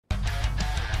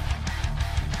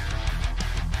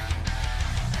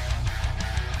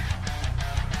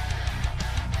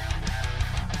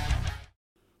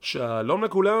שלום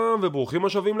לכולם וברוכים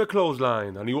השבים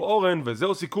לקלוזליין, אני הוא אורן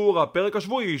וזהו סיקור הפרק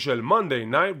השבועי של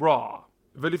Monday Night Raw.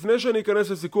 ולפני שאני אכנס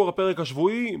לסיקור הפרק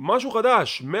השבועי, משהו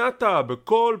חדש, מעתה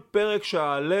בכל פרק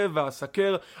שאעלה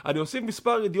ואסקר אני אוסיף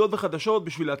מספר ידיעות וחדשות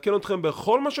בשביל לעדכן אתכם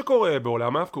בכל מה שקורה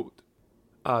בעולם ההפקות.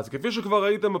 אז כפי שכבר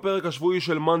ראיתם בפרק השבועי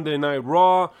של Monday Night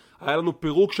Raw, היה לנו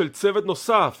פירוק של צוות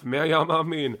נוסף, מי היה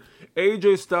מאמין?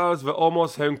 AJ Styles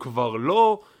ואומוס הם כבר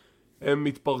לא, הם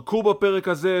התפרקו בפרק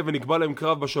הזה ונקבע להם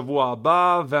קרב בשבוע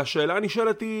הבא, והשאלה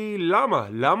נשאלת היא למה?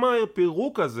 למה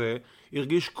הפירוק הזה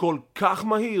הרגיש כל כך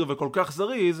מהיר וכל כך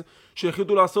זריז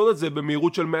שהחליטו לעשות את זה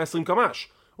במהירות של 120 קמ"ש?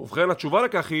 ובכן התשובה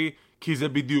לכך היא כי זה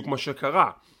בדיוק מה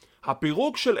שקרה.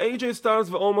 הפירוק של AJ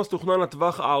Styles ואומוס תוכנן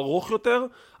לטווח הארוך יותר,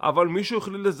 אבל מישהו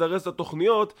החליט לזרז את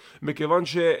התוכניות מכיוון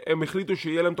שהם החליטו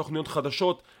שיהיה להם תוכניות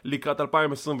חדשות לקראת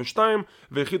 2022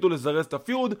 והחליטו לזרז את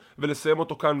הפיוד ולסיים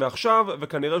אותו כאן ועכשיו,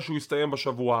 וכנראה שהוא יסתיים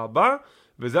בשבוע הבא,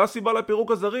 וזה הסיבה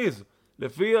לפירוק הזריז.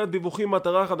 לפי הדיווחים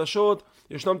מאתרי החדשות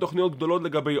ישנם תוכניות גדולות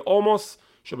לגבי אומוס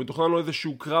שמתוכנן לו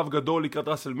איזשהו קרב גדול לקראת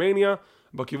רסלמניה.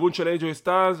 בכיוון של AJ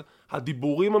Styles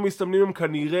הדיבורים המסתמנים הם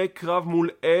כנראה קרב מול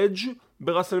אדג'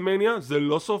 ברסלמניה, זה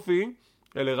לא סופי,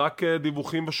 אלה רק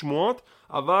דיווחים ושמועות,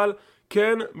 אבל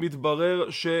כן מתברר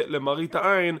שלמראית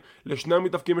העין לשני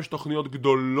המתאבקים יש תוכניות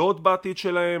גדולות בעתיד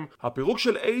שלהם. הפירוק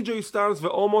של AJ Styles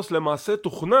ואומוס למעשה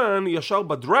תוכנן ישר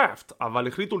בדראפט, אבל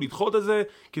החליטו לדחות את זה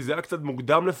כי זה היה קצת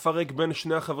מוקדם לפרק בין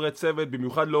שני החברי צוות,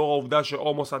 במיוחד לאור העובדה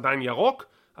שאומוס עדיין ירוק,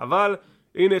 אבל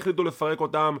הנה החליטו לפרק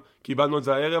אותם, קיבלנו את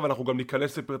זה הערב, אנחנו גם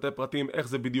ניכנס לפרטי פרטים איך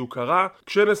זה בדיוק קרה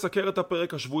כשנסקר את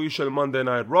הפרק השבועי של Monday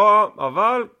Night Raw,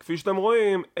 אבל כפי שאתם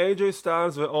רואים, AJ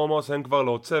Styles ואומוס הם כבר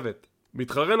לא צוות.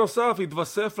 מתחרה נוסף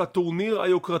התווסף לטורניר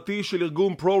היוקרתי של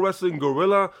ארגון Pro Wrestling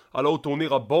Gorilla, הלא הוא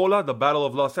טורניר הבולה, The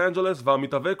Battle of Los Angeles,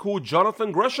 והמתאבק הוא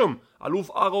ג'ונת'ן גרשם, אלוף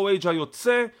ROH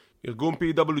היוצא. ארגון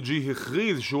PWG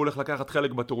הכריז שהוא הולך לקחת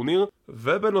חלק בטורניר,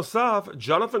 ובנוסף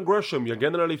ג'ונת'ן גרשם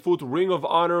יגן על אליפות Ring of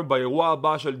Honor באירוע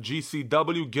הבא של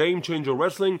GCW Game Changer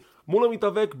Wrestling מול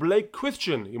המתאבק בלייק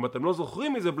קריסטיאן. אם אתם לא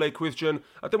זוכרים מי זה בלייק קריסטיאן,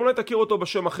 אתם אולי תכירו אותו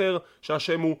בשם אחר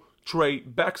שהשם הוא טריי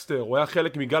בקסטר. הוא היה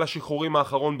חלק מגל השחרורים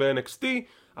האחרון ב-NXT,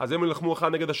 אז הם ילחמו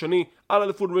אחד נגד השני על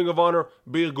אליפות Ring of Honor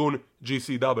בארגון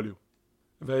GCW.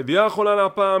 והידיעה האחרונה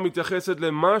להפעם מתייחסת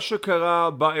למה שקרה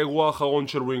באירוע האחרון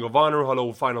של Ring of Honor, הלו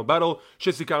הוא Final Battle,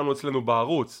 שסיקרנו אצלנו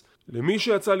בערוץ. למי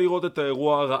שיצא לראות את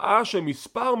האירוע ראה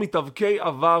שמספר מתאבקי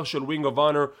עבר של Ring of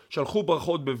Honor שלחו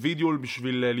ברכות בווידאו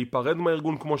בשביל להיפרד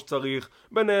מהארגון כמו שצריך,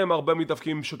 ביניהם הרבה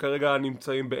מתאבקים שכרגע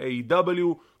נמצאים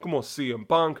ב-AEW כמו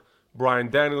CM Punk, בריאן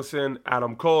דניאלסון,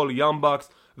 אדם קול, יאנג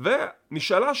בקס,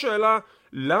 ונשאלה שאלה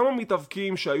למה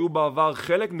מתאבקים שהיו בעבר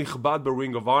חלק נכבד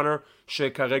ב-Ring of Honor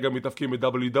שכרגע מתאבקים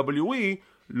ב-WWE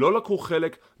לא לקחו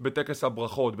חלק בטקס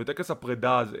הברכות, בטקס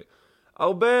הפרידה הזה.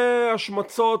 הרבה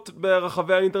השמצות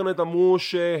ברחבי האינטרנט אמרו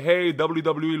שהי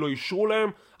WWE לא אישרו להם,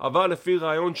 אבל לפי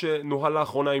רעיון שנוהל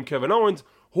לאחרונה עם קווין אורנס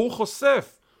הוא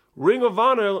חושף Ring of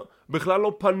Honor בכלל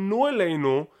לא פנו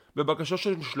אלינו בבקשה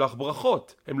שנשלח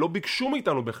ברכות, הם לא ביקשו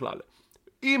מאיתנו בכלל.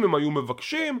 אם הם היו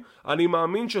מבקשים, אני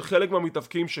מאמין שחלק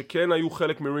מהמתאבקים שכן היו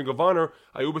חלק מ-Ring of Honor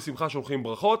היו בשמחה שולחים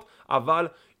ברכות, אבל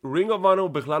Ring of Honor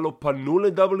בכלל לא פנו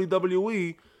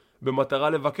ל-WWE במטרה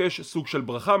לבקש סוג של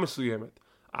ברכה מסוימת.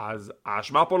 אז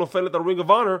האשמה פה נופלת על Ring of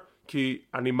Honor, כי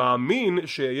אני מאמין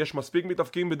שיש מספיק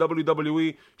מתאבקים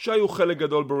ב-WWE שהיו חלק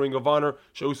גדול ב-Ring of Honor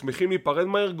שהיו שמחים להיפרד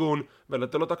מהארגון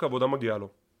ולתת לו את הכבוד המגיע לו.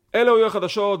 אלה היו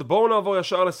החדשות, בואו נעבור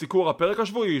ישר לסיקור הפרק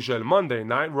השבועי של Monday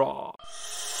Night Raw.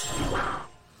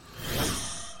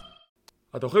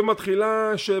 התוכנית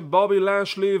מתחילה שבובי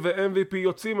לשלי ו-MVP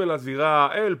יוצאים אל הזירה,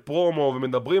 אל פרומו,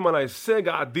 ומדברים על ההישג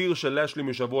האדיר של לשלי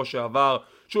משבוע שעבר,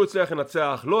 שהוא הצליח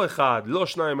לנצח לא אחד, לא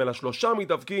שניים, אלא 3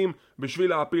 מתאבקים בשביל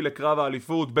להפיל לקרב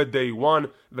האליפות ב-Day 1,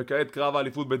 וכעת קרב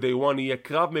האליפות ב-Day 1 יהיה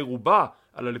קרב מרובע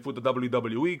על אליפות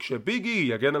ה-WWE, כשביגי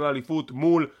יגן על האליפות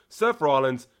מול סף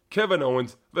רולינס, קווין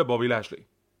אורנס ובובי לשלי.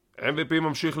 MVP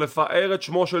ממשיך לפאר את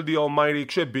שמו של די אומייטי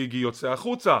כשביגי יוצא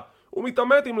החוצה. הוא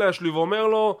מתעמת עם לשלי ואומר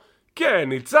לו, כן,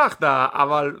 ניצחת,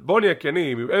 אבל בוא נהיה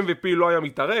כנים, אם MVP לא היה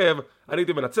מתערב, אני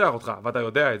הייתי מנצח אותך, ואתה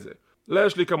יודע את זה.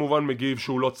 לשלי כמובן מגיב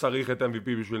שהוא לא צריך את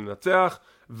MVP בשביל לנצח,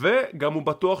 וגם הוא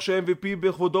בטוח ש-MVP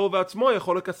בכבודו ובעצמו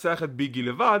יכול לקצח את ביגי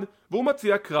לבד, והוא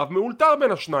מציע קרב מאולתר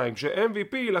בין השניים,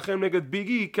 כש-MVP ילחם נגד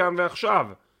ביגי כאן ועכשיו.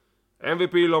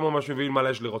 MVP לא ממש מבין מה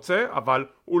לשלי רוצה, אבל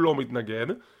הוא לא מתנגד.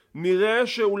 נראה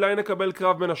שאולי נקבל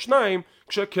קרב בין השניים,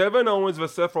 כשקווין אורנס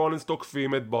וסף רולינס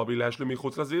תוקפים את בובי לשלי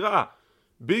מחוץ לזירה.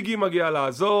 ביגי מגיע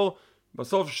לעזור,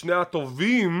 בסוף שני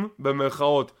הטובים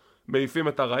במרכאות מעיפים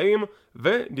את הרעים,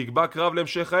 ונקבע קרב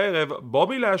להמשך הערב,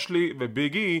 בובי לשלי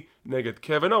וביגי נגד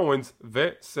קווין אורנס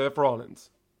וסף רולינס.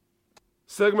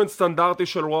 סגמנט סטנדרטי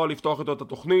של רוע לפתוח איתו את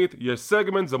התוכנית, יש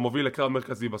סגמנט, זה מוביל לקרב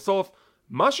מרכזי בסוף.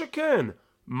 מה שכן,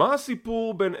 מה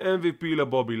הסיפור בין MVP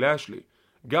לבובי לשלי?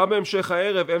 גם בהמשך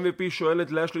הערב MVP שואל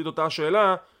את לשלי את אותה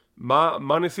שאלה,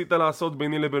 מה ניסית לעשות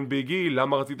ביני לבין ביגי,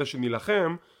 למה רצית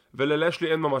שנילחם,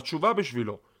 וללשלי אין ממש תשובה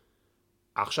בשבילו.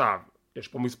 עכשיו, יש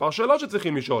פה מספר שאלות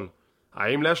שצריכים לשאול.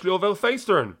 האם לשלי עובר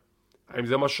פייסטרן? האם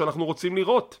זה מה שאנחנו רוצים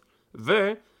לראות?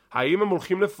 והאם הם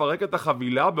הולכים לפרק את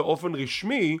החבילה באופן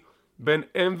רשמי בין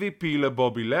MVP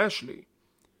לבובי לשלי?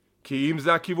 כי אם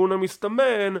זה הכיוון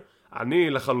המסתמן, אני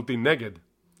לחלוטין נגד.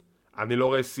 אני לא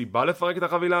רואה סיבה לפרק את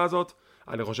החבילה הזאת.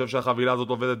 אני חושב שהחבילה הזאת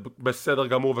עובדת בסדר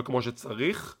גמור וכמו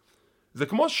שצריך. זה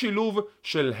כמו שילוב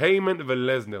של היימן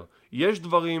ולזנר. יש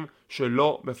דברים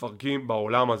שלא מפרקים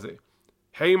בעולם הזה.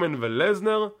 היימן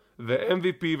ולזנר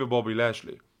ו-MVP ובובי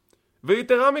לשלי.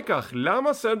 ויתרה מכך,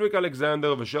 למה סנדריק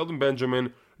אלכסנדר ושלדון בנג'מין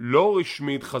לא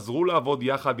רשמית חזרו לעבוד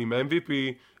יחד עם MVP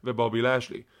ובובי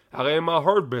לשלי? הרי הם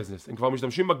ה-hurt business, הם כבר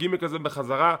משתמשים בגימיק הזה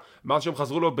בחזרה מאז שהם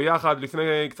חזרו לו ביחד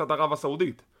לפני קצת ערב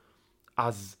הסעודית.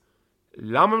 אז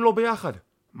למה הם לא ביחד?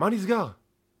 מה נסגר?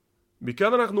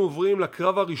 מכאן אנחנו עוברים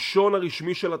לקרב הראשון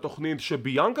הרשמי של התוכנית,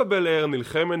 שביאנקה בלר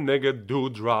נלחמת נגד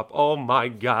דו-דראפ.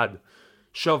 אומייגאד.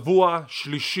 שבוע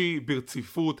שלישי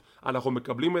ברציפות אנחנו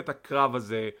מקבלים את הקרב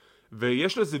הזה,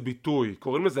 ויש לזה ביטוי,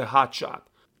 קוראים לזה hot shot.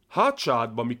 hot shot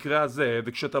במקרה הזה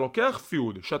זה כשאתה לוקח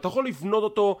פיוד שאתה יכול לבנות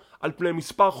אותו על פני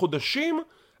מספר חודשים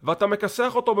ואתה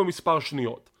מכסח אותו במספר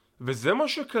שניות, וזה מה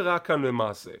שקרה כאן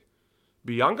למעשה.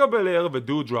 ביאנקה בלר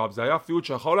ודו-דראפ זה היה פיוד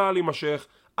שיכול היה להימשך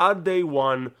עד day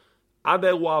one, עד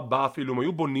האירוע הבא אפילו, הם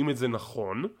היו בונים את זה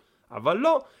נכון, אבל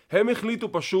לא, הם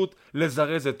החליטו פשוט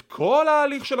לזרז את כל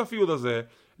ההליך של הפיוד הזה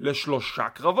ל3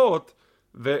 קרבות,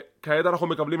 וכעת אנחנו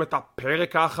מקבלים את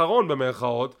הפרק האחרון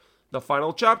במרכאות, the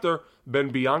final chapter,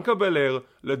 בין ביאנקה בלר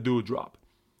לדו-דראפ.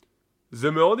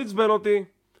 זה מאוד עצבן אותי,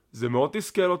 זה מאוד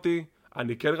תסכל אותי,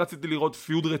 אני כן רציתי לראות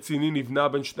פיוד רציני נבנה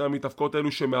בין שני המתאבקות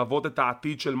האלו שמהוות את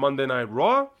העתיד של Monday Night Raw,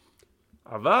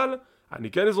 אבל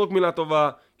אני כן אזרוק מילה טובה,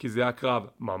 כי זה היה קרב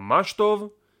ממש טוב,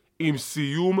 עם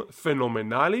סיום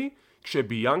פנומנלי,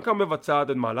 כשביאנקה מבצעת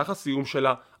את מהלך הסיום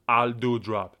שלה על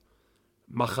דו-דראפ.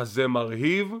 מחזה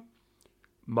מרהיב,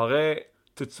 מראה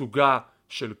תצוגה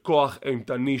של כוח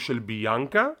אימתני של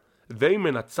ביאנקה, והיא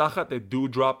מנצחת את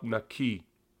דו-דראפ נקי.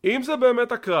 אם זה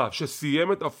באמת הקרב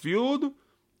שסיים את הפיוד,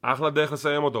 אחלה דרך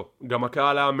לסיים אותו. גם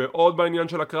הקהל היה מאוד בעניין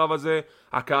של הקרב הזה,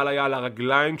 הקהל היה על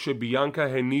הרגליים כשביאנקה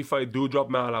הניפה את דו-דראפ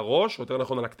מעל הראש, יותר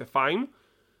נכון על הכתפיים,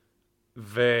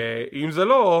 ואם זה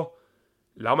לא,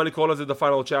 למה לקרוא לזה the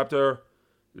final chapter?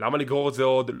 למה לגרור את זה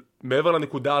עוד? מעבר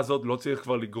לנקודה הזאת לא צריך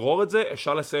כבר לגרור את זה,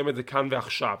 אפשר לסיים את זה כאן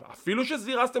ועכשיו. אפילו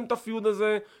שזירסתם את הפיוד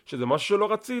הזה, שזה משהו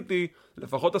שלא רציתי,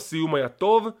 לפחות הסיום היה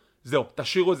טוב, זהו,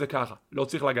 תשאירו את זה ככה, לא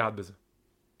צריך לגעת בזה.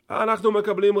 אנחנו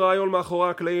מקבלים רעיון מאחורי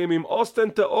הקלעים עם אוסטן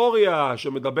תיאוריה,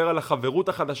 שמדבר על החברות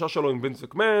החדשה שלו עם וינס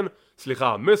מקמן,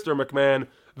 מיסטר מקמן,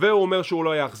 והוא אומר שהוא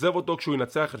לא יאכזב אותו כשהוא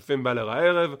ינצח את פין בלר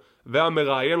הערב,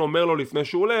 והמראיין אומר לו לפני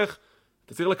שהוא הולך,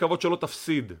 אתה צריך לקוות שלא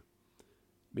תפסיד.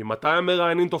 ממתי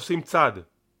המראיינים תופסים צד?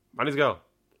 מה נסגר?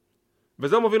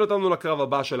 וזה מוביל אותנו לקרב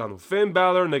הבא שלנו, פין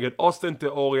בלר נגד אוסטן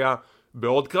תיאוריה,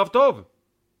 בעוד קרב טוב.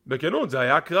 בכנות, זה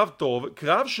היה קרב טוב,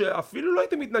 קרב שאפילו לא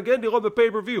הייתם מתנגד לראות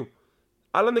בפייפריוויו.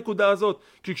 על הנקודה הזאת,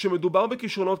 כי כשמדובר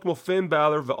בכישרונות כמו פין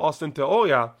בלר ואוסטן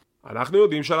תיאוריה, אנחנו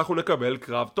יודעים שאנחנו נקבל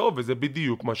קרב טוב, וזה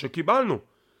בדיוק מה שקיבלנו.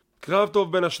 קרב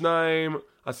טוב בין השניים,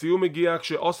 הסיום מגיע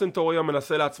כשאוסטן תיאוריה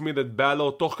מנסה להצמיד את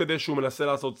בלר תוך כדי שהוא מנסה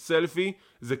לעשות סלפי,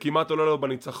 זה כמעט עולה לו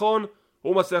בניצחון,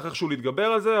 הוא מצליח איכשהו להתגבר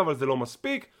על זה, אבל זה לא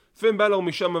מספיק, פין בלר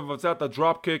משם מבצע את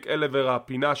הדרופ קיק אל עבר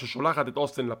הפינה ששולחת את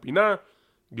אוסטן לפינה,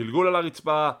 גלגול על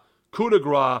הרצפה, קו דה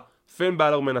גרא, פין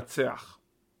בלר מנצח.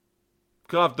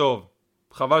 קרב טוב.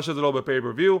 חבל שזה לא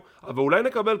בפייפריוויו, אבל אולי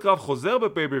נקבל קרב חוזר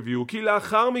בפייפריוויו, כי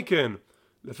לאחר מכן,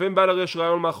 לפין בלר יש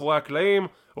רעיון מאחורי הקלעים,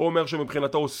 הוא אומר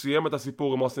שמבחינתו הוא סיים את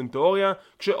הסיפור עם אוסטן תיאוריה,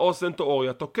 כשאוסטן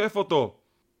תיאוריה תוקף אותו.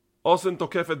 אוסטן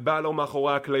תוקף את בלר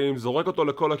מאחורי הקלעים, זורק אותו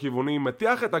לכל הכיוונים,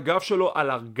 מטיח את הגב שלו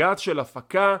על ארגז של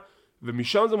הפקה,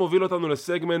 ומשם זה מוביל אותנו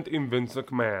לסגמנט עם וינס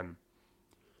מקמן.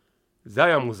 זה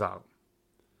היה מוזר.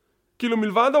 כאילו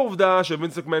מלבד העובדה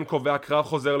שווינס מקמן קובע קרב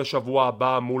חוזר לשבוע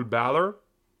הבא מול בלר,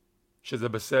 שזה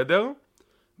בסדר,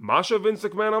 מה שווינס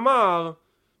מקמן אמר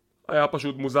היה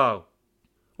פשוט מוזר.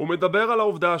 הוא מדבר על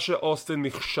העובדה שאוסטן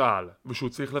נכשל ושהוא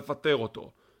צריך לפטר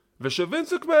אותו,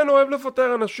 ושווינס מקמן אוהב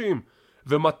לפטר אנשים,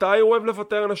 ומתי הוא אוהב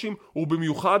לפטר אנשים? הוא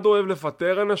במיוחד אוהב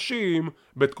לפטר אנשים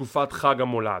בתקופת חג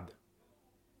המולד.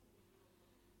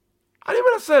 אני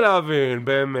מנסה להבין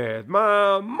באמת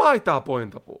מה הייתה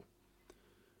הפואנטה פה.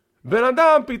 בן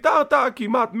אדם פיטרת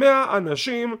כמעט 100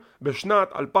 אנשים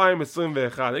בשנת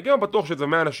 2021. אני גם בטוח שזה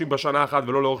 100 אנשים בשנה אחת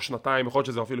ולא לאורך שנתיים, יכול להיות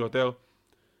שזה אפילו יותר.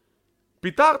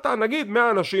 פיטרת נגיד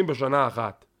 100 אנשים בשנה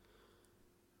אחת.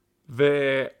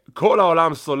 וכל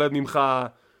העולם סולד ממך,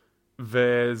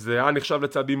 וזה היה נחשב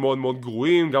לצעדים מאוד מאוד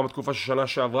גרועים, גם בתקופה של שנה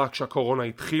שעברה כשהקורונה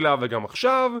התחילה וגם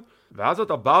עכשיו, ואז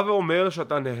אתה בא ואומר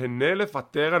שאתה נהנה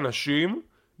לפטר אנשים,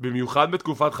 במיוחד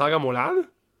בתקופת חג המולד?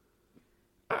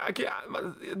 את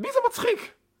מי זה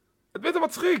מצחיק? את מי זה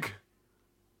מצחיק?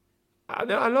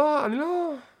 אני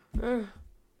לא...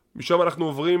 משם אנחנו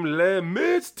עוברים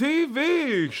למיץ TV,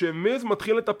 כשמיץ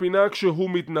מתחיל את הפינה כשהוא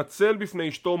מתנצל בפני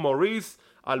אשתו מוריס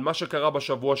על מה שקרה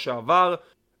בשבוע שעבר,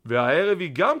 והערב היא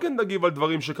גם כן תגיב על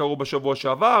דברים שקרו בשבוע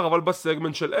שעבר, אבל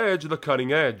בסגמנט של Edge, The Cutting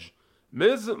Edge.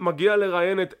 מיז מגיע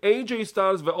לראיין את AJ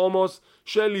סטיילס ואומוס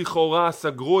שלכאורה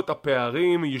סגרו את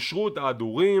הפערים, ישרו את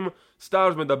ההדורים.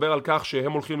 סטיילס מדבר על כך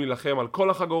שהם הולכים להילחם על כל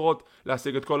החגורות,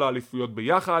 להשיג את כל האליפויות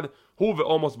ביחד, הוא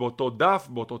ואומוס באותו דף,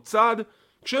 באותו צד,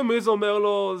 כשמיז אומר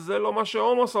לו, זה לא מה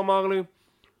שאומוס אמר לי.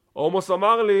 אומוס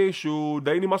אמר לי שהוא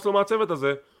די נמאס לו מהצוות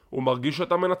הזה, הוא מרגיש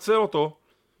שאתה מנצל אותו.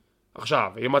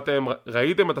 עכשיו, אם אתם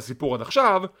ראיתם את הסיפור עד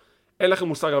עכשיו, אין לכם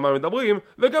מושג על מה הם מדברים,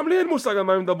 וגם לי אין מושג על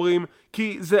מה הם מדברים,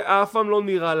 כי זה אף פעם לא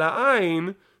נראה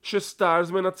לעין שסטיילס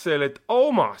מנצל את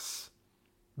אומוס.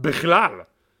 בכלל.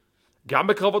 גם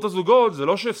בקרבות הזוגות, זה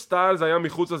לא שסטיילס היה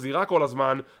מחוץ לזירה כל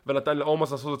הזמן, ונתן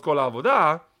לאומוס לעשות את כל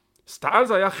העבודה,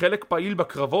 סטיילס היה חלק פעיל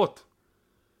בקרבות.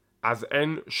 אז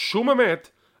אין שום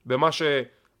אמת במה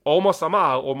שאומוס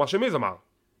אמר, או מה שמיז אמר.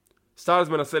 סטיילס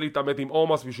מנסה להתאמת עם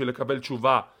אומוס בשביל לקבל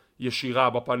תשובה ישירה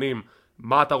בפנים,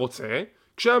 מה אתה רוצה?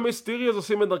 כשהמיסטריוס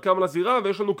עושים את דרכם לזירה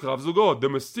ויש לנו קרב זוגות, The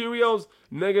Mysterios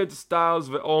נגד סטיילס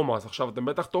ואומוס. עכשיו אתם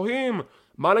בטח תוהים,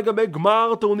 מה לגבי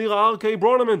גמר טורניר ה-RK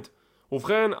ברונמנט?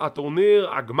 ובכן,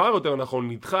 הגמר יותר נכון,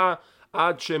 נדחה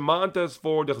עד שמונטז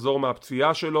פורד יחזור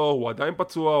מהפציעה שלו, הוא עדיין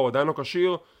פצוע, הוא עדיין לא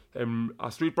כשיר,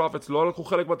 הסטריט פרופטס לא לקחו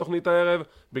חלק בתוכנית הערב,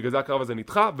 בגלל זה הקרב הזה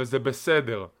נדחה, וזה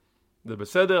בסדר. זה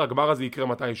בסדר, הגמר הזה יקרה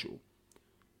מתישהו.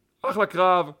 אחלה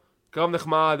קרב, קרב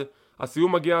נחמד,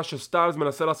 הסיום מגיע שסטיילס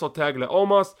מנסה לעשות טאג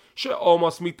לאומוס,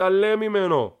 שאומוס מתעלם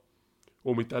ממנו.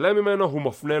 הוא מתעלם ממנו, הוא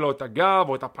מפנה לו את הגב,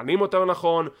 או את הפנים יותר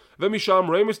נכון, ומשם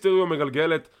ריי מיסטריו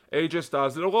מגלגל את AJ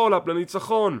סטיילס לרולאפ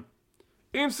לניצחון.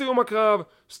 עם סיום הקרב,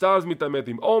 סטיילס מתעמת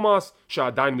עם אומוס,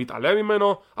 שעדיין מתעלם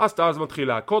ממנו, אז סטיילס מתחיל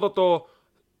להכות אותו,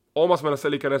 אומוס מנסה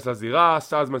להיכנס לזירה,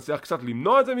 סטיילס מצליח קצת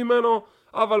למנוע את זה ממנו,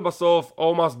 אבל בסוף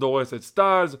אומוס דורס את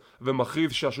סטיילס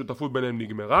ומכריז שהשותפות ביניהם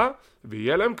נגמרה,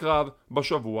 ויהיה להם קרב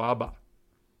בשבוע הבא.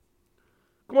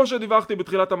 כמו שדיווחתי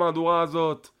בתחילת המהדורה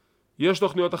הזאת, יש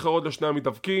תוכניות אחרות לשני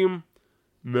המתאבקים,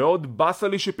 מאוד בסה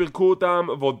לי שפירקו אותם,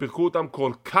 ועוד פירקו אותם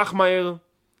כל כך מהר,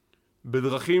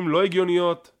 בדרכים לא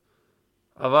הגיוניות,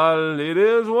 אבל it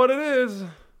is what it is,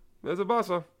 איזה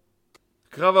בסה.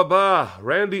 קרב הבא,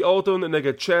 רנדי אורטון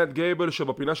נגד צ'אד גייבל,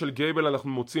 שבפינה של גייבל אנחנו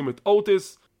מוצאים את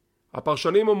אוטיס.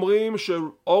 הפרשנים אומרים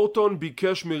שאורטון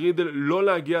ביקש מרידל לא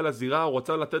להגיע לזירה, הוא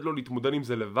רצה לתת לו להתמודד עם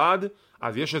זה לבד,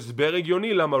 אז יש הסבר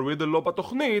הגיוני למה רידל לא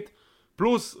בתוכנית,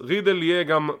 פלוס רידל יהיה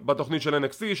גם בתוכנית של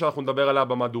NXT שאנחנו נדבר עליה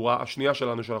במהדורה השנייה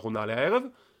שלנו שאנחנו נעלה הערב.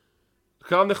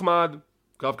 קרב נחמד,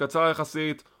 קרב קצר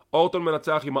יחסית, אורטון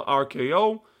מנצח עם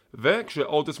ה-RKO,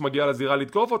 וכשאוטיס מגיע לזירה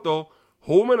לתקוף אותו,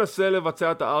 הוא מנסה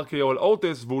לבצע את ה-RKO על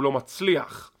אוטיס והוא לא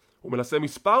מצליח. הוא מנסה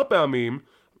מספר פעמים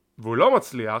והוא לא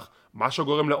מצליח, מה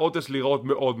שגורם לאוטיס לראות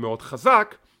מאוד מאוד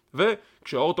חזק,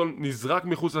 וכשאורטון נזרק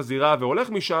מחוץ לזירה והולך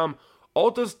משם,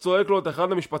 אוטיס צועק לו את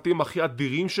אחד המשפטים הכי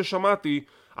אדירים ששמעתי,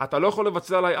 אתה לא יכול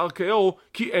לבצע עליי RKO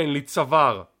כי אין לי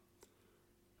צוואר.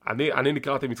 אני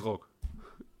נקראתי מצחוק.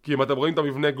 כי אם אתם רואים את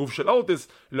המבנה גוף של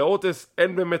אוטיס, לאוטיס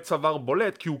אין באמת צוואר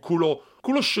בולט כי הוא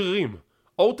כולו שרירים.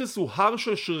 אוטיס הוא הר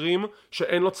של שרירים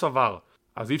שאין לו צוואר,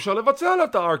 אז אי אפשר לבצע עליו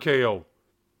את ה-RKO.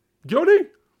 גאוני!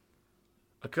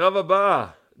 הקרב הבא,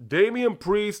 דמיאן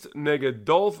פריסט נגד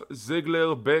דולף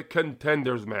זיגלר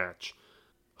בקונטנדרס מאץ'.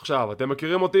 עכשיו, אתם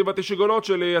מכירים אותי בתשיגונות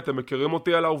שלי, אתם מכירים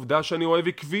אותי על העובדה שאני אוהב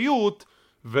עקביות,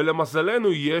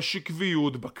 ולמזלנו יש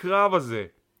עקביות בקרב הזה.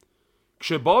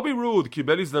 כשבובי רוד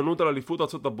קיבל הזדמנות על אליפות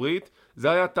ארצות הברית,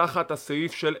 זה היה תחת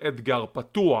הסעיף של אתגר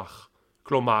פתוח.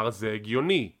 כלומר, זה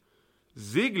הגיוני.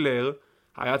 זיגלר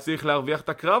היה צריך להרוויח את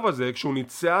הקרב הזה כשהוא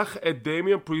ניצח את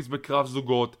דמיאן פריסט בקרב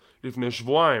זוגות לפני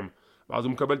שבועיים. ואז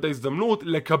הוא מקבל את ההזדמנות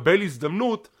לקבל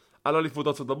הזדמנות על אליפות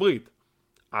ארצות הברית.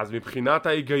 אז מבחינת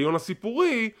ההיגיון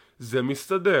הסיפורי, זה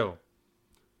מסתדר.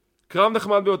 קרב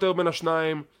נחמד ביותר בין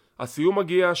השניים, הסיום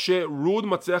מגיע שרוד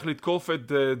מצליח לתקוף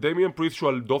את דמיאן פריסט שהוא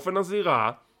על דופן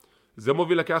הזירה, זה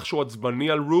מוביל לכך שהוא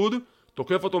עצבני על רוד,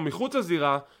 תוקף אותו מחוץ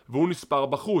לזירה, והוא נספר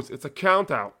בחוץ, it's a count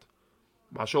out.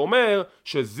 מה שאומר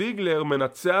שזיגלר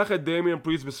מנצח את דמיאן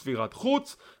פריסט בספירת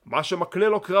חוץ, מה שמקנה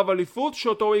לו קרב אליפות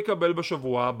שאותו הוא יקבל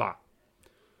בשבוע הבא.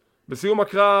 בסיום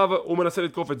הקרב הוא מנסה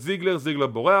לתקוף את זיגלר, זיגלר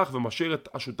בורח ומשאיר את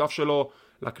השותף שלו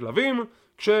לכלבים,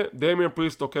 כשדמיאן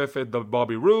פריסט תוקף את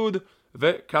בובי רוד,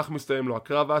 וכך מסתיים לו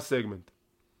הקרב והסגמנט.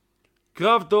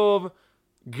 קרב טוב,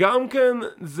 גם כן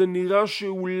זה נראה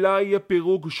שאולי יהיה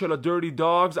פירוק של ה-Dirty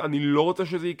Dogs, אני לא רוצה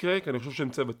שזה יקרה, כי אני חושב שהם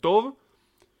צוות טוב.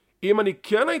 אם אני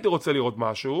כן הייתי רוצה לראות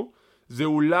משהו, זה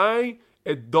אולי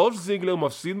את דולף זיגלר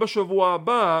מפסיד בשבוע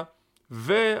הבא,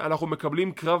 ואנחנו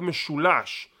מקבלים קרב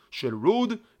משולש של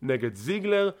רוד נגד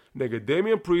זיגלר, נגד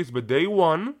דמיאן פריסט ב-Day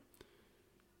 1,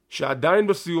 שעדיין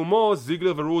בסיומו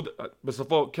זיגלר ורוד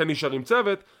בסופו כן נשארים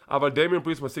צוות, אבל דמיאן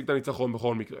פריסט משיג את הניצחון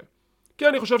בכל מקרה. כי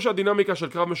אני חושב שהדינמיקה של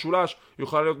קרב משולש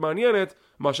יכולה להיות מעניינת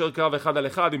מאשר קרב אחד על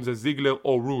אחד אם זה זיגלר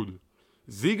או רוד.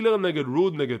 זיגלר נגד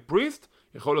רוד נגד פריסט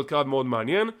יכול להיות קרב מאוד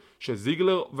מעניין,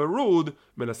 שזיגלר ורוד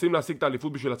מנסים להשיג את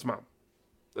האליפות בשביל עצמם.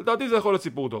 לדעתי זה יכול להיות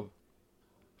סיפור טוב.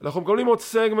 אנחנו מקבלים עוד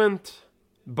סגמנט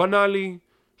בנאלי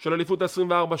של אליפות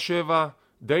ה-24/7.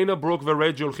 דיינה ברוק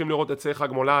ורג'י הולכים לראות עצי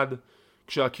חג מולד,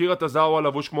 כשאקירה טזאווה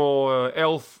לבוש כמו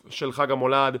אלף של חג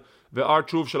המולד,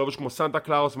 וארט-טרוף שלבוש כמו סנטה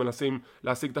קלאוס מנסים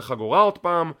להשיג את החגורה עוד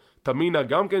פעם. תמינה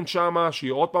גם כן שמה,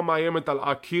 שהיא עוד פעם מאיימת על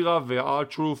אקירה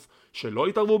וארט-טרוף שלא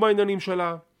יתערבו בעניינים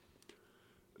שלה.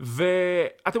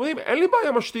 ואתם יודעים, אין לי בעיה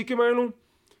עם השטיקים האלו,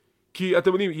 כי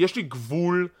אתם יודעים, יש לי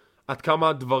גבול עד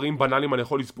כמה דברים בנאליים אני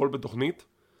יכול לסבול בתוכנית.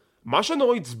 מה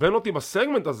שנורא עצבן אותי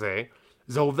בסגמנט הזה,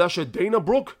 זה העובדה שדיינה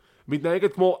ברוק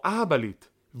מתנהגת כמו אהבלית,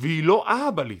 והיא לא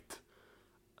אהבלית.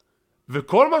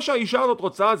 וכל מה שהאישה הזאת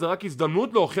רוצה זה רק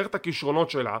הזדמנות להוכיח את הכישרונות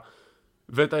שלה,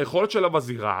 ואת היכולת שלה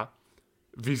בזירה,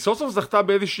 והיא סוף סוף זכתה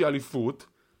באיזושהי אליפות,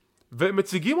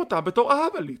 ומציגים אותה בתור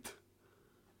אהבלית.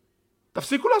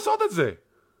 תפסיקו לעשות את זה.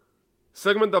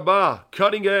 סגמנט הבא,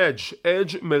 Cutting Edge.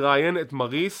 אדג' מראיין את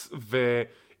מריס,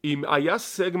 ואם היה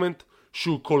סגמנט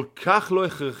שהוא כל כך לא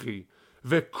הכרחי,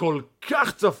 וכל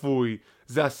כך צפוי,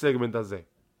 זה הסגמנט הזה.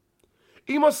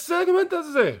 עם הסגמנט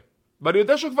הזה, ואני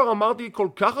יודע שכבר אמרתי כל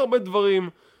כך הרבה דברים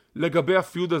לגבי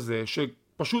הפיוד הזה,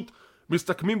 שפשוט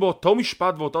מסתכמים באותו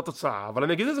משפט ואותה תוצאה, אבל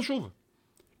אני אגיד את זה שוב.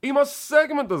 עם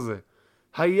הסגמנט הזה,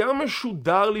 היה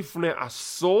משודר לפני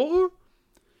עשור,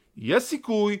 יש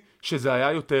סיכוי שזה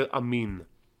היה יותר אמין.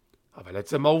 אבל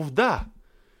עצם העובדה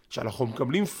שאנחנו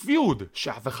מקבלים פיוד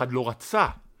שאף אחד לא רצה,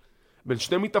 בין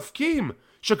שני מתאבקים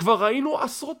שכבר ראינו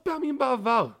עשרות פעמים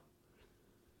בעבר.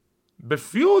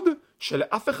 בפיוד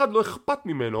שלאף אחד לא אכפת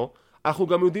ממנו, אנחנו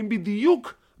גם יודעים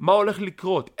בדיוק מה הולך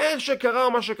לקרות. איך שקרה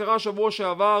מה שקרה שבוע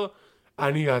שעבר,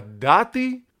 אני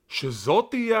ידעתי שזאת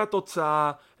תהיה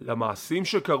התוצאה למעשים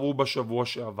שקרו בשבוע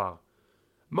שעבר.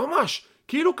 ממש,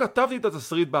 כאילו כתבתי את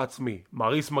התסריט בעצמי.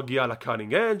 מריס מגיע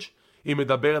לקאנינג אדג', היא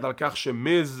מדברת על כך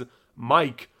שמיז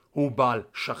מייק הוא בעל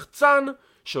שחצן,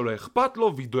 שלא אכפת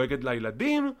לו והיא דואגת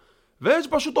לילדים, ואדג'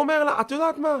 פשוט אומר לה, את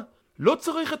יודעת מה? לא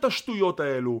צריך את השטויות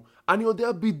האלו, אני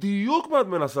יודע בדיוק מה את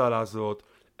מנסה לעשות.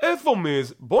 איפה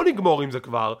מיז? בוא נגמור עם זה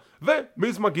כבר.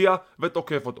 ומיז מגיע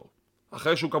ותוקף אותו,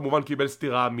 אחרי שהוא כמובן קיבל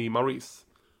סתירה ממריס.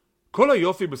 כל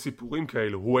היופי בסיפורים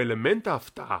כאלו הוא אלמנט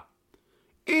ההפתעה.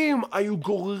 אם היו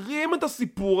גוררים את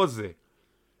הסיפור הזה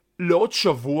לעוד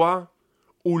שבוע,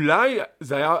 אולי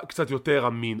זה היה קצת יותר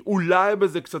אמין, אולי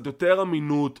בזה קצת יותר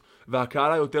אמינות,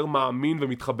 והקהל היותר מאמין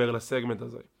ומתחבר לסגמנט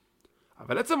הזה.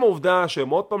 אבל עצם העובדה שהם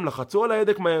עוד פעם לחצו על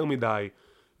ההדק מהר מדי,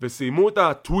 וסיימו את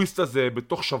הטוויסט הזה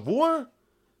בתוך שבוע,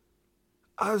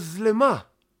 אז למה?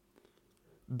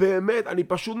 באמת, אני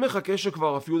פשוט מחכה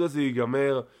שכבר הפיוד הזה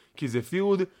ייגמר, כי זה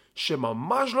פיוד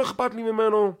שממש לא אכפת לי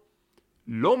ממנו.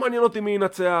 לא מעניין אותי מי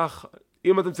ינצח.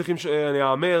 אם אתם צריכים שאני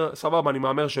אאמר, סבבה, אני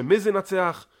מאמר שמיז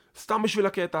ינצח, סתם בשביל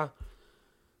הקטע.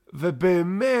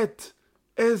 ובאמת,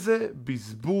 איזה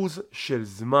בזבוז של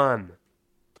זמן.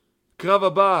 קרב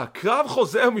הבא, קרב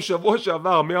חוזר משבוע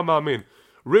שעבר, מי המאמין?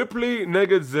 ריפלי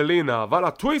נגד זלינה, אבל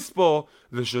הטוויסט פה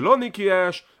זה שלא ניקי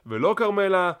אש ולא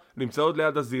קרמלה נמצאות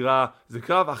ליד הזירה. זה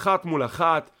קרב 1 מול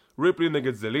 1, ריפלי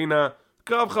נגד זלינה.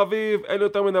 קרב חביב, אין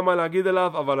יותר מדי מה להגיד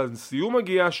עליו, אבל הסיום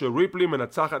מגיע שריפלי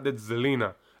מנצחת את זלינה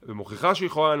ומוכיחה שהיא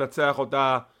יכולה לנצח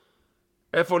אותה.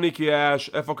 איפה ניקי אש,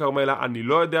 איפה קרמלה, אני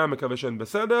לא יודע, מקווה שהן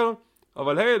בסדר,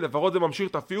 אבל היי, לפחות זה ממשיך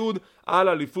את הפיוד על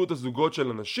אליפות הזוגות של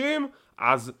אנשים,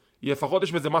 אז לפחות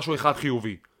יש בזה משהו אחד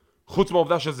חיובי, חוץ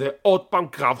מהעובדה שזה עוד פעם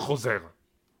קרב חוזר.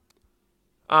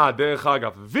 דרך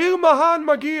אגב, ויר מהן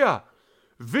מגיע.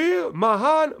 ויר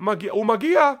מהן מגיע.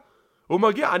 הוא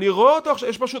מגיע. אני רואה אותו,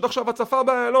 יש פשוט עכשיו הצפה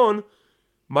באיילון,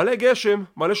 מלא גשם,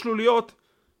 מלא שלוליות,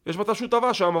 יש מצב שהוא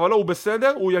טבע שם, אבל לא, הוא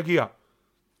בסדר, הוא יגיע.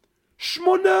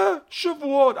 8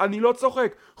 שבועות, אני לא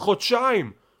צוחק,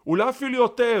 חודשיים, אולי אפילו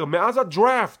יותר, מאז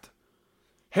הדראפט.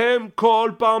 הם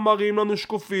כל פעם מראים לנו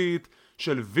שקופית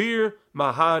של ויר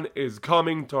מהן is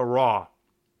coming to Raw.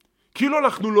 כאילו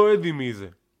אנחנו לא יודעים מי זה.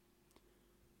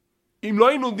 אם לא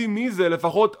היינו יודעים מי זה,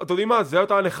 לפחות, אתם יודעים מה, זה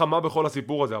הייתה הנחמה בכל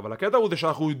הסיפור הזה, אבל הקטע הוא זה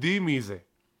שאנחנו יודעים מי זה.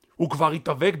 הוא כבר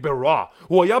התאבק ברוע,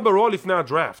 הוא היה ברוע לפני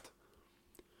הדראפט.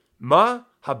 מה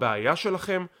הבעיה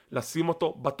שלכם לשים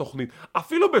אותו בתוכנית?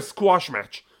 אפילו בסקואש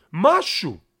מאץ',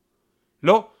 משהו.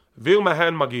 לא, ויר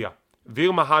מהן מגיע.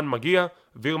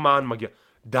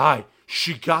 די,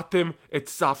 שיגעתם את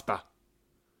סבתא.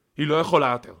 היא לא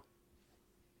יכולה יותר.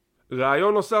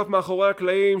 רעיון נוסף מאחורי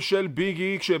הקלעים של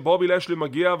ביגי, כשבובי לשלי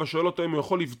מגיע ושואל אותו אם הוא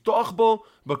יכול לבטוח בו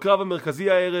בקרב המרכזי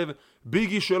הערב.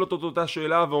 ביגי שואל אותו אותה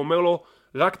שאלה ואומר לו,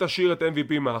 רק תשאיר את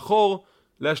MVP מאחור.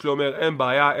 לשלי אומר, אין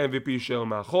בעיה, MVP יישאר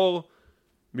מאחור.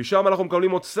 משם אנחנו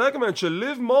מקבלים עוד סגמנט של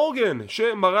ליב מורגן,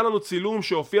 שמראה לנו צילום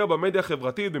שהופיע במדיה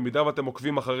החברתית, במידה ואתם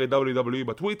עוקבים אחרי WWE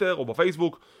בטוויטר או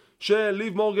בפייסבוק,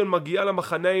 שליב מורגן מגיעה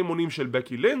למחנה האימונים של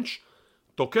בקי לינץ',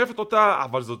 תוקפת אותה,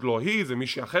 אבל זאת לא היא, זה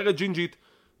מישהי אחרת ג'ינג'ית,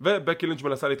 ובקי לינץ'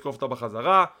 מנסה לתקוף אותה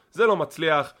בחזרה, זה לא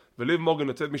מצליח, וליב מורגן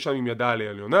יוצאת משם עם ידה על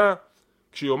העליונה.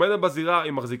 כשהיא עומדת בזירה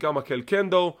היא מחזיקה מקל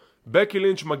קנדו, בקי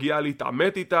לינץ' מגיעה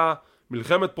להתעמת איתה,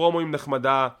 מלחמת פרומואים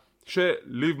נחמדה,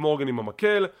 שליב מורגן עם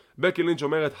המקל. בקי לינץ'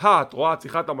 אומרת, את רואה,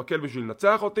 צריכה את המקל בשביל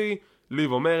לנצח אותי?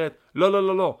 ליב אומרת,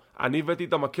 לא, אני הבאתי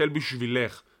את המקל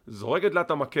בשבילך. זורקת לה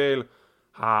את המקל,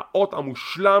 האות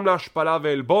המושלם להשפלה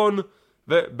ועלבון,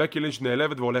 ובקי לינץ'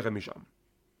 נעלבת והולכת משם.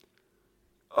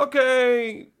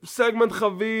 אוקיי, סגמנט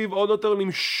חביב, עוד יותר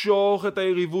למשוך את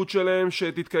היריבות שלהם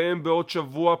שתתקיים בעוד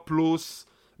שבוע פלוס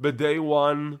ב-day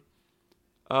one.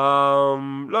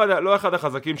 לא יודע, לא אחד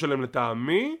החזקים שלהם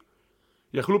לטעמי.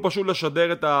 יכלו פשוט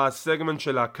לשדר את הסגמנט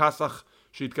של הקסח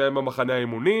שהתקיים במחנה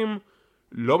האימונים.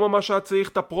 לא ממש היה צריך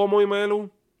את הפרומואים האלו,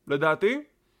 לדעתי.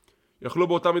 יכלו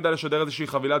באותה מידה לשדר איזושהי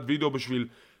חבילת וידאו בשביל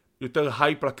יותר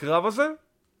הייפ לקרב הזה.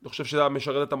 אני חושב שזה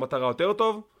משרת את המטרה יותר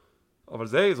טוב, אבל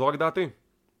זו רק דעתי.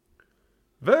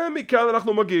 ומכאן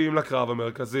אנחנו מגיעים לקרב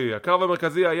המרכזי. הקרב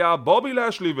המרכזי היה בובי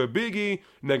לשלי וביגי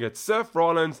נגד סף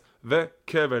רולנס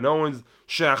וקווין אורנס,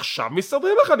 שעכשיו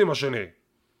מסתדרים אחד עם השני.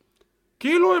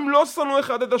 כאילו הם לא שנאו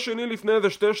אחד את השני לפני איזה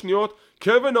 2 שניות.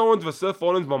 קווין אורנס וסף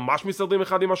רולנס ממש מסתדרים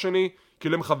אחד עם השני,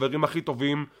 כאילו הם חברים הכי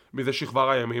טובים מזה שכבר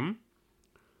הימים.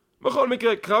 בכל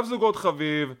מקרה, קרב זוגות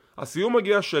חביב. הסיום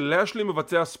מגיע שלשלי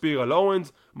מבצע ספיר על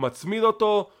אורנס, מצמיד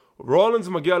אותו, רולנס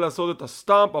מגיע לעשות את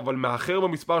הסטאמפ אבל מאחר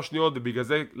במספר שניות, ובגלל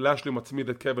זה לשלי מצמיד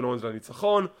את קווין אורנס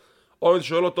לניצחון. אורנס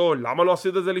שואל אותו, למה לא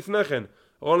עשית את זה לפני כן?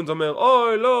 רולנס אומר,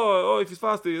 אוי,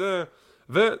 פספסתי, זה.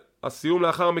 והסיום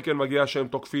לאחר מכן מגיע שהם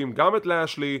תוקפים גם את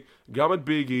לשלי, גם את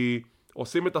ביגי,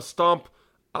 עושים את הסטאמפ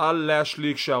על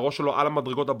לשלי כשהראש שלו על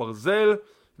המדרגות הברזל,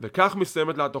 וכך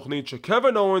מסיימת לה התוכנית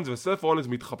שקווין אורנס וסף רולנס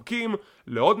מתחבקים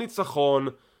לעוד ניצחון,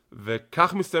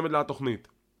 וכך מסיימת לה התוכנית.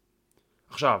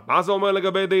 עכשיו, מה זה אומר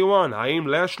לגבי day one? האם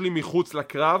לשלי מחוץ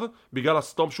לקרב בגלל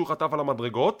הסטומפ שהוא חטף על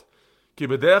המדרגות? כי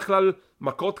בדרך כלל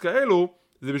מכות כאלו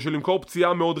זה בשביל למכור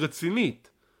פציעה מאוד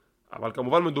רצינית. אבל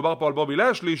כמובן מדובר פה על בובי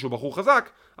לשלי שהוא בחור חזק,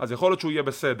 אז יכול להיות שהוא יהיה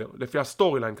בסדר, לפי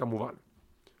הסטורי ליין כמובן.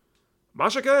 מה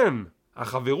שכן,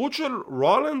 החברות של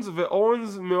רולנס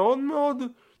ואורנס מאוד מאוד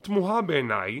תמוהה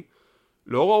בעיניי,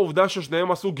 לאור העובדה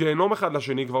ששניהם עשו גיהנום אחד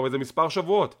לשני כבר איזה מספר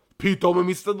שבועות. פתאום הם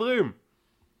מסתדרים.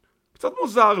 קצת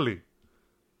מוזר לי.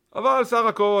 אבל סך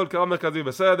הכל, קרב מרכזי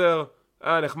בסדר,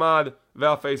 היה נחמד,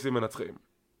 והפייסים מנצחים.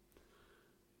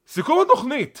 סיכום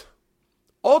התוכנית.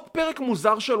 עוד פרק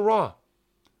מוזר של רוע.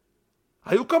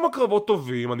 היו כמה קרבות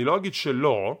טובים, אני לא אגיד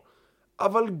שלא,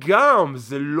 אבל גם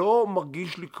זה לא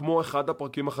מרגיש לי כמו אחד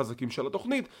הפרקים החזקים של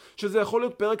התוכנית, שזה יכול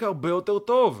להיות פרק הרבה יותר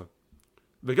טוב.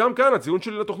 וגם כאן, הציון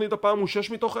שלי לתוכנית הפעם הוא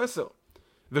 6/10.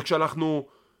 וכשאנחנו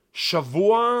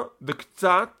שבוע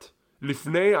וקצת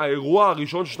לפני האירוע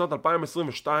הראשון של שנת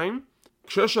 2022,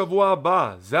 כששבוע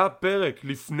הבא, זה הפרק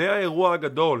לפני האירוע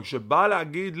הגדול, שבא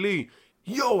להגיד לי,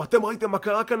 יו, אתם ראיתם מה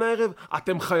קרה כאן הערב?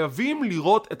 אתם חייבים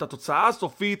לראות את התוצאה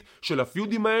הסופית של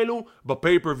הפיודים האלו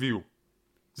בפייפרוויו.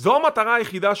 זו המטרה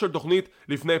היחידה של תוכנית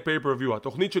לפני פייפרוויו,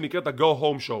 התוכנית שנקראת ה-Go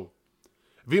Home Show.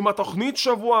 ואם התוכנית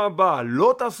שבוע הבא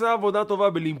לא תעשה עבודה טובה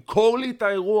בלמכור לי את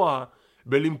האירוע,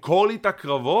 בלמכור לי את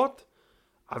הקרבות,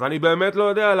 אז אני באמת לא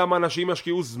יודע למה אנשים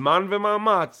ישקיעו זמן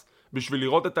ומאמץ בשביל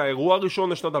לראות את האירוע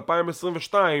הראשון לשנת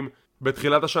 2022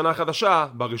 בתחילת השנה החדשה,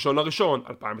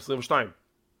 ב1/1/2022.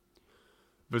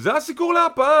 וזה הסיקור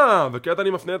להפעם, וכעת אני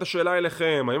מפנה את השאלה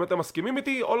אליכם, האם אתם מסכימים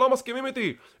איתי או לא מסכימים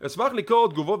איתי? אשמח לקרוא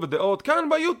תגובות ודעות כאן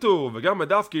ביוטיוב, וגם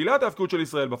בדף קהילת ההפקות של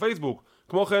ישראל בפייסבוק.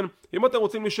 כמו כן, אם אתם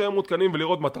רוצים להישאר מעודכנים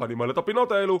ולראות מתי אני מעלה את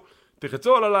הפינות האלו,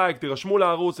 תחצו על הלייק, תירשמו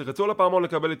לערוץ, תחצו על הפעמון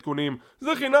לקבל עדכונים,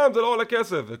 זה חינם, זה לא עולה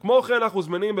כסף. וכמו כן אנחנו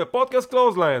זמינים בפודקאסט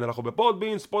קלוזליין, אנחנו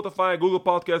בפודבין, ספוטיפיי, גוגל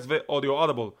פודקאסט ואודיו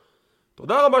אודיבל.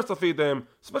 תודה רבה שצפיתם,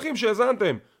 שמחים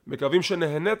שהאזנתם, מקווים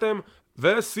שנהנתם,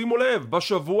 ושימו לב,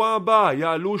 בשבוע הבא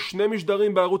יעלו 2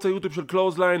 משדרים בערוץ היוטיוב של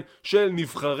קלוזליין של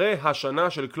נבחרי השנה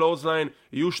של קלוזליין.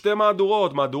 יהיו 2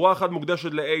 מהדורות, מהדורה אחת מוקדשת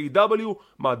ל-AW,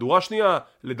 מהדורה שנייה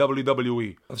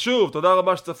ל-WWE. אז שוב, תודה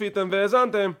רבה שצפיתם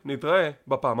והאזנתם, נתראה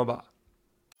בפעם הבאה.